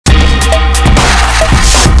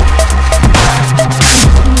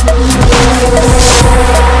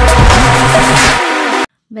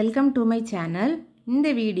Welcome to my channel. இந்த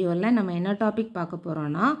வீடியோல நம்ம என்ன டாபிக் பார்க்க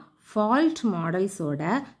போறோம்னா fault models ஓட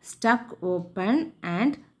stuck open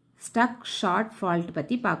and stuck short fault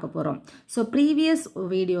பத்தி பார்க்க போறோம். So previous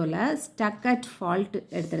வீடியோல stuck at fault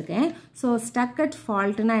எடுத்திருக்கேன். So stuck at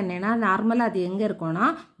faultனா என்னன்னா நார்மலா அது எங்க இருக்கும்னா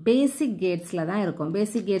basic gatesல தான் இருக்கும்.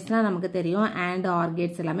 Basic gatesனா நமக்கு தெரியும் and or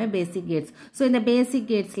gates எல்லாமே basic gates. So இந்த basic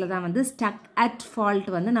gatesல தான் வந்து stuck at fault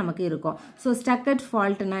வந்து நமக்கு இருக்கும். So stuck at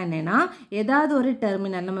faultனா என்னன்னா ஏதாவது ஒரு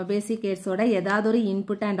டெர்மினல் நம்ம basic gatesோட ஏதாவது ஒரு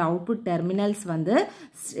input and output terminals வந்து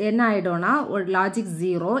என்ன ஆயிடும்னா ஒரு logic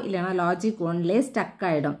 0 இல்லனா logic 1லே stuck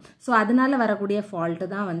ஆயிடும். So அதனால வரக்கூடிய fault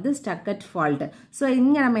தான் வந்து stuck at fault. So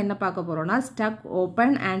இங்க நம்ம என்ன பார்க்க போறோம்னா stuck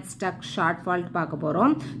open and stuck short fault பார்க்க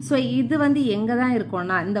போறோம். So இது வந்து எங்க தான்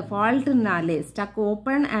இருக்கும்னா இந்த faultனாலே stuck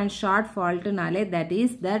open and short faultனாலே that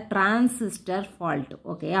is the transistor fault.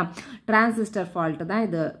 ஓகேயா? transistor fault தான்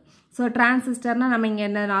இது. So transistorனா நம்ம இங்க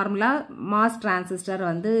என்ன நார்மலா MOS transistor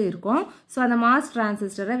வந்து இருக்கும். So அந்த MOS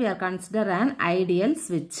transistor we are consider an ideal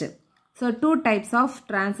switch. So two types of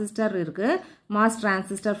transistor இருக்கு. MOS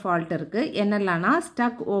transistor fault இருக்கு. என்னெல்லாம்னா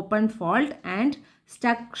stuck open fault and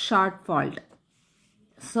stuck short fault.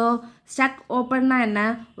 So stuck openனா என்ன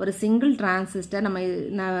ஒரு சிங்கிள் டிரான்சிஸ்டர் நம்ம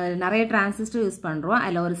நிறைய டிரான்சிஸ்டர் யூஸ் பண்றோம்.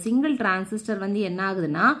 அதுல ஒரு சிங்கிள் டிரான்சிஸ்டர் வந்து என்ன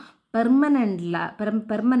ஆகுதுன்னா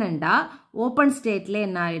பெர்மனண்டா ஓப்பன் ஸ்டேட்ல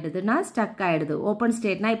என்ன ஆயிடுதுன்னா ஸ்டக் ஆயிடுது. ஓப்பன்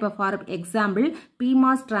ஸ்டேட்னா இப்போ ஃபார் எக்ஸாம்பிள்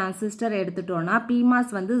PMOS டிரான்சிஸ்டர் எடுத்துட்டோம்னா PMOS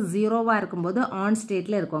வந்து ஜீரோவா இருக்கும்போது ஆன்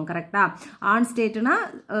ஸ்டேட்ல இருக்கும். கரெக்டா? ஆன் ஸ்டேட்னா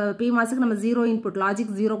PMOSக்கு நம்ம ஜீரோ இன்புட்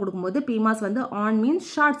லாஜிக் ஜீரோ கொடுக்கும்போது PMOS வந்து ஆன் மீன்ஸ்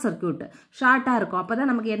ஷார்ட் சர்க்யூட் ஷார்ட்டா இருக்கும்.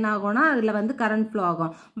 அப்பதான் நமக்கு என்ன ஆகும்னா அதுல வந்து கரண்ட் ஃப்ளோ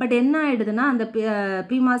ஆகும். பட் என்ன ஆயிடுதுன்னா அந்த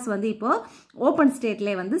PMOS வந்து இப்போ ஓப்பன்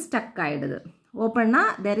ஸ்டேட்ல வந்து ஸ்டக் ஆயிடுது. ஓப்பன்னா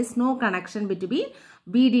there is no connection between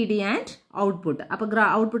VDD and output. அப்போ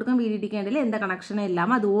அவுட்புட்டுக்கும் VDDக்கும் இடையில எந்த கனெக்ஷனும்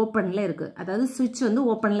இல்லாமல் அது ஓப்பன்ல இருக்கு. அதாவது சுவிட்ச் வந்து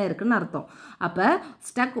ஓப்பன்ல இருக்குன்னு அர்த்தம். அப்போ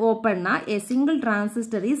stuck ஓப்பன்னா a single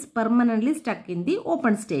transistor is permanently stuck in the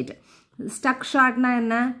open state. Stuck ஷார்ட்னா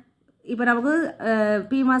என்ன? இப்போ நமக்கு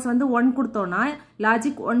PMOS வந்து 1 கொடுத்தோம்னா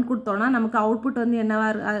லாஜிக் 1 கொடுத்தோம்னா நமக்கு அவுட்புட் வந்து என்னவா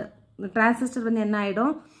டிரான்சிஸ்டர் வந்து என்ன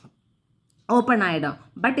ஆயிடும்? ஓப்பன் ஆயிடும்.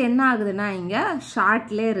 பட் என்ன ஆகுதுன்னா இங்க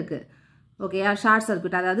ஷார்ட்ல இருக்கு. ஓகேயா? ஷார்ட்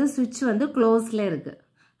சர்க்யூட் அதாவது சுவிட்ச் வந்து க்ளோஸ்ல இருக்கு.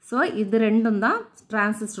 ஸோ இது ரெண்டும் தான்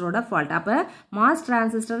டிரான்சிஸ்டரோட ஃபால்ட். அப்போ மாஸ்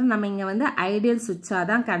டிரான்சிஸ்டர் நம்ம இங்கே வந்து ஐடியல் சுவிட்சாக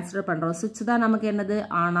தான் கன்சிடர் பண்ணுறோம். சுவிட்ச் தான் நமக்கு என்னது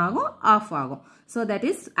ஆன் ஆகும் ஆஃப் ஆகும். So that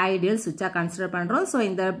is ideal சுவிட்சாக consider பண்ணுறோம். ஸோ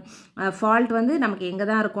இந்த ஃபால்ட் வந்து நமக்கு எங்கே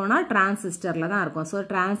தான் இருக்கும்னா டிரான்சிஸ்டரில் தான் இருக்கும். ஸோ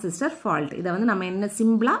டிரான்சிஸ்டர் ஃபால்ட் இதை வந்து நம்ம என்ன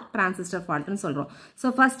சிம்பிளாக டிரான்சிஸ்டர் ஃபால்ட்னு சொல்கிறோம். ஸோ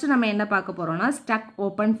ஃபர்ஸ்ட் நம்ம என்ன பார்க்க போகிறோம்னா ஸ்டக்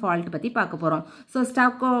ஓப்பன் ஃபால்ட் பற்றி பார்க்க போகிறோம். ஸோ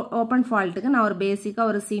ஸ்டக் ஓப்பன் ஃபால்ட்டுக்கு நான் ஒரு பேசிக்காக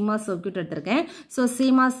ஒரு CMOS சர்க்யூட் எடுத்திருக்கேன். ஸோ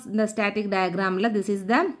CMOS இந்த ஸ்டாட்டிக் டயக்ராமில் திஸ் இஸ்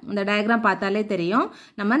த இந்த டயக்ராம் பார்த்தாலே தெரியும்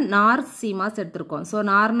நம்ம நார் CMOS எடுத்திருக்கோம். ஸோ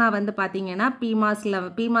நார்னா வந்து பார்த்தீங்கன்னா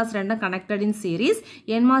PMOS ரெண்டும் connected in series,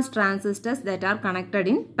 NMOS transistors that are connected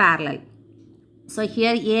in parallel. So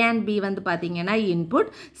here A and B வந்து பாத்தீங்கன்னா input,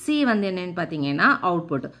 C வந்து என்னன்னு பாத்தீங்கன்னா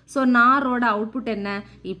output. So நாரோட output என்ன?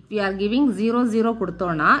 If we are giving 0 0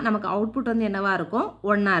 கொடுத்தோம்னா நமக்கு output வந்து என்னவா இருக்கும்?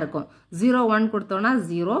 1 இருக்கும். 0 1 கொடுத்தோம்னா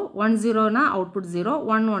 0, 1 0னா output 0,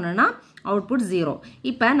 1 1னா output 0.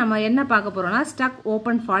 இப்போ நம்ம என்ன பார்க்க போறோம்னா stuck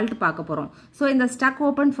open fault பார்க்க போறோம். So இந்த stuck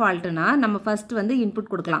open faultனா நம்ம first வந்து input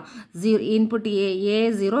கொடுக்கலாம். input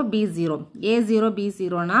A0 B0. A0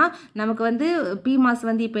 B0னா நமக்கு வந்து PMOS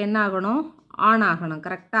வந்து இப்போ என்ன ஆகணும்? ஆன் ஆகணும்.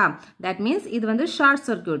 கரெக்டா? தட் மீன்ஸ் இது வந்து ஷார்ட்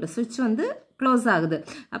சர்க்யூட் சுவிட்ச் வந்து க்ளோஸ் ஆகுது.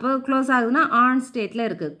 அப்போ க்ளோஸ் ஆகுதுன்னா ஆன் ஸ்டேட்ல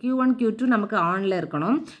இருக்கு. Q1 Q2 நமக்கு ஆன்ல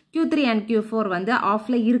இருக்கணும். Q3 and Q4 வந்து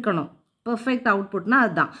ஆஃப்ல இருக்கணும். பெர்ஃபெக்ட் அவுட்புட்னா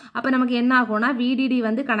அதுதான். அப்போ நமக்கு என்ன ஆகும்னா VDD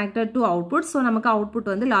வந்து கனெக்டட் டு அவுட்புட். ஸோ நமக்கு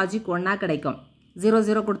அவுட்புட் வந்து லாஜிக் 1ஆ கிடைக்கும். 0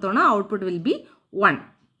 0 கொடுத்தோம்னா அவுட்புட் வில் பி 1.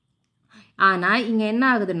 ஆனா இங்க என்ன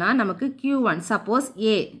ஆகுதுன்னா நமக்கு Q1 சப்போஸ்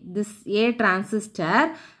A டிரான்சிஸ்டர்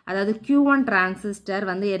அதாவது Q1 டிரான்சிஸ்டர்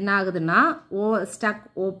வந்து என்ன ஆகுதுன்னா ஸ்டக்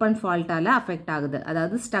ஓப்பன் ஃபால்ட்டால அஃபெக்ட் ஆகுது.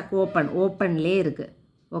 அதாவது ஸ்டக் ஓப்பன்லே இருக்கு.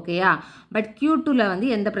 ஓகேயா? பட் Q2ல வந்து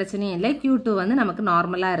எந்த பிரச்சனையும் இல்லை. Q2 வந்து நமக்கு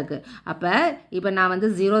நார்மலா இருக்கு. அப்ப இப்போ நான் வந்து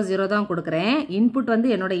 0 0 தான் கொடுக்குறேன். இன்புட்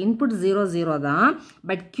வந்து என்னோட இன்புட் 0 0 தான்.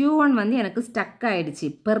 பட் Q1 வந்து எனக்கு ஸ்டக் ஆயிடுச்சு.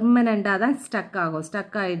 பெர்மனண்டா தான் ஸ்டக் ஆகும்.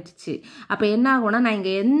 ஸ்டக் ஆயிடுச்சு. அப்ப என்ன ஆகும்னா நான்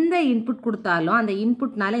இங்க எந்த இன்புட் கொடுத்தாலும் அந்த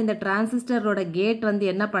இன்புட்னால இந்த டிரான்சிஸ்டரோட கேட் வந்து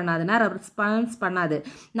என்ன பண்ணாதுன்னா ரெஸ்பான்ஸ் பண்ணாது.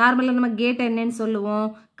 நார்மலா நம்ம கேட் என்னன்னு சொல்லுவோம்?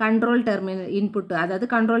 கண்ட்ரோல் டெர்மினல் இன்புட் அதாவது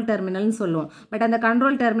கண்ட்ரோல் டெர்மினல்னு சொல்லுவோம். பட் அந்த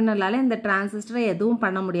கண்ட்ரோல் டெர்மினலால இந்த டிரான்சிஸ்டரை எதுவும்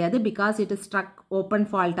பண்ண முடியாது. Because it is stuck open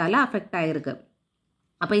ஃபால்ட்டால affect ஆயிருக்கு.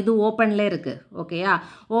 அப்போ இது ஓப்பனில் இருக்குது ஓகேயா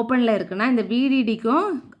ஓப்பனில் இருக்குன்னா இந்த VDDக்கும்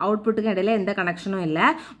அவுட்புட்டுக்கும் இடையில எந்த கனெக்ஷனும் இல்லை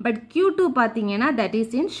பட் Q2 பார்த்தீங்கன்னா that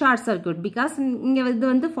is in short circuit because இங்கே இது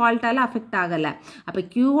வந்து ஃபால்ட்டால் அஃபெக்ட் ஆகலை அப்போ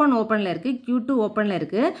Q1 ஓப்பனில் இருக்குது Q2 ஓப்பனில்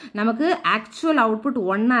இருக்குது நமக்கு ஆக்சுவல் அவுட்புட்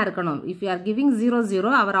 1 இருக்கணும் if you are giving 0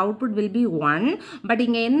 0 our output will be 1 but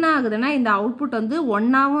இங்கே என்ன ஆகுதுன்னா இந்த அவுட்புட் வந்து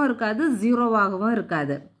 1ஆகவும் இருக்காது 0ஆகவும்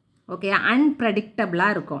இருக்காது ஓகே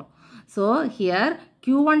அன்பிரடிக்டபிளாக இருக்கும் ஸோ ஹியர்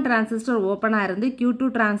Q1 டிரான்சிஸ்டர் ஓப்பனாக இருந்து Q2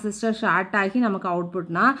 டிரான்சிஸ்டர் ஷார்ட் ஆகி நமக்கு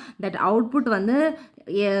அவுட்புட்னா தட் அவுட்புட் வந்து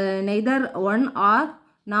நெய்தர் 1 ஆர்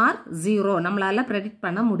நார் 0 நம்மளால் ப்ரெடிக்ட்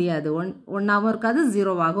பண்ண முடியாது ஒன்றாகவும் இருக்காது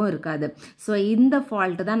 0வாகவும் இருக்காது ஸோ இந்த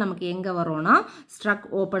ஃபால்ட்டு தான் நமக்கு எங்கே வரும்னா ஸ்ட்ரக்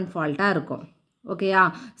ஓப்பன் ஃபால்ட்டாக இருக்கும் ஓகேயா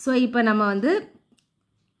ஸோ இப்போ நம்ம வந்து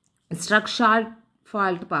ஸ்ட்ரக் ஷார்ட்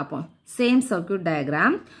ஃபால்ட் பார்ப்போம் same circuit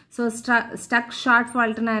diagram so stuck short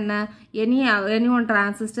ஃபால்ட்னா என்ன எனி ஒன்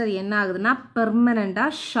டிரான்சிஸ்டர் என்ன ஆகுதுன்னா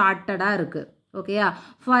பெர்மனண்ட்டாக ஷார்ட்டடாக இருக்குது ஓகேயா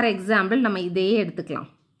ஃபார் எக்ஸாம்பிள் நம்ம இதையே எடுத்துக்கலாம்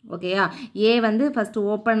ஓகேயா ஏ வந்து ஃபஸ்ட்டு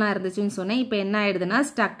ஓப்பனாக இருந்துச்சுன்னு சொன்னேன் இப்போ என்ன ஆயிடுதுன்னா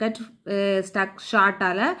ஸ்டக்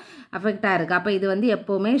ஷார்ட்டால் அஃபெக்ட் ஆகிருக்கு அப்போ இது வந்து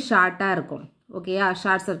எப்போவுமே ஷார்ட்டாக இருக்கும் ஓகேயா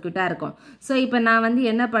ஷார்ட் சர்க்யூட்டாக இருக்கும் ஸோ இப்போ நான் வந்து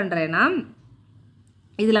என்ன பண்ணுறேன்னா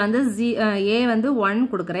இதில் வந்து ஏ வந்து 1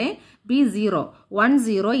 கொடுக்குறேன் பி 0 1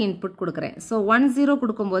 0 இன்புட் கொடுக்குறேன் ஸோ 1 0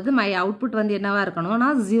 கொடுக்கும்போது மை அவுட்புட் வந்து என்னவாக இருக்கணும்னா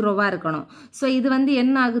 0வாக இருக்கணும் ஸோ இது வந்து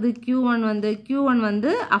என்ன ஆகுது Q1 வந்து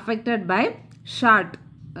அஃபெக்டட் பை ஷார்ட்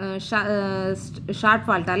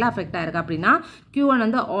ஃபால்ட்டால் அஃபெக்ட் ஆயிருக்கு அப்படின்னா Q1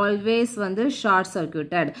 வந்து ஆல்வேஸ் வந்து ஷார்ட்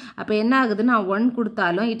சர்க்யூட்டட் அப்போ என்ன ஆகுது நான் 1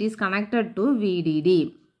 கொடுத்தாலும் it is connected to VDD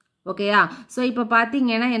ஓகேயா ஸோ இப்போ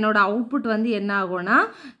பார்த்தீங்கன்னா என்னோட அவுட்புட் வந்து என்ன ஆகும்னா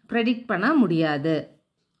ப்ரெடிக்ட் பண்ண முடியாது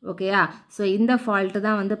ஓகேயா ஸோ இந்த ஃபால்ட்டு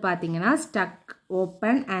தான் வந்து பார்த்தீங்கன்னா stuck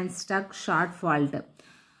open and stuck short fault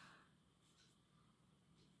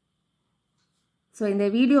so இந்த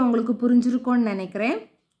வீடியோ உங்களுக்கு புரிஞ்சிருக்கும்னு நினைக்கிறேன்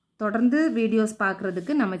தொடர்ந்து வீடியோஸ்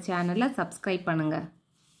பார்க்குறதுக்கு நம்ம சேனலை சப்ஸ்கிரைப் பண்ணுங்கள்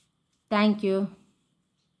தேங்க்யூ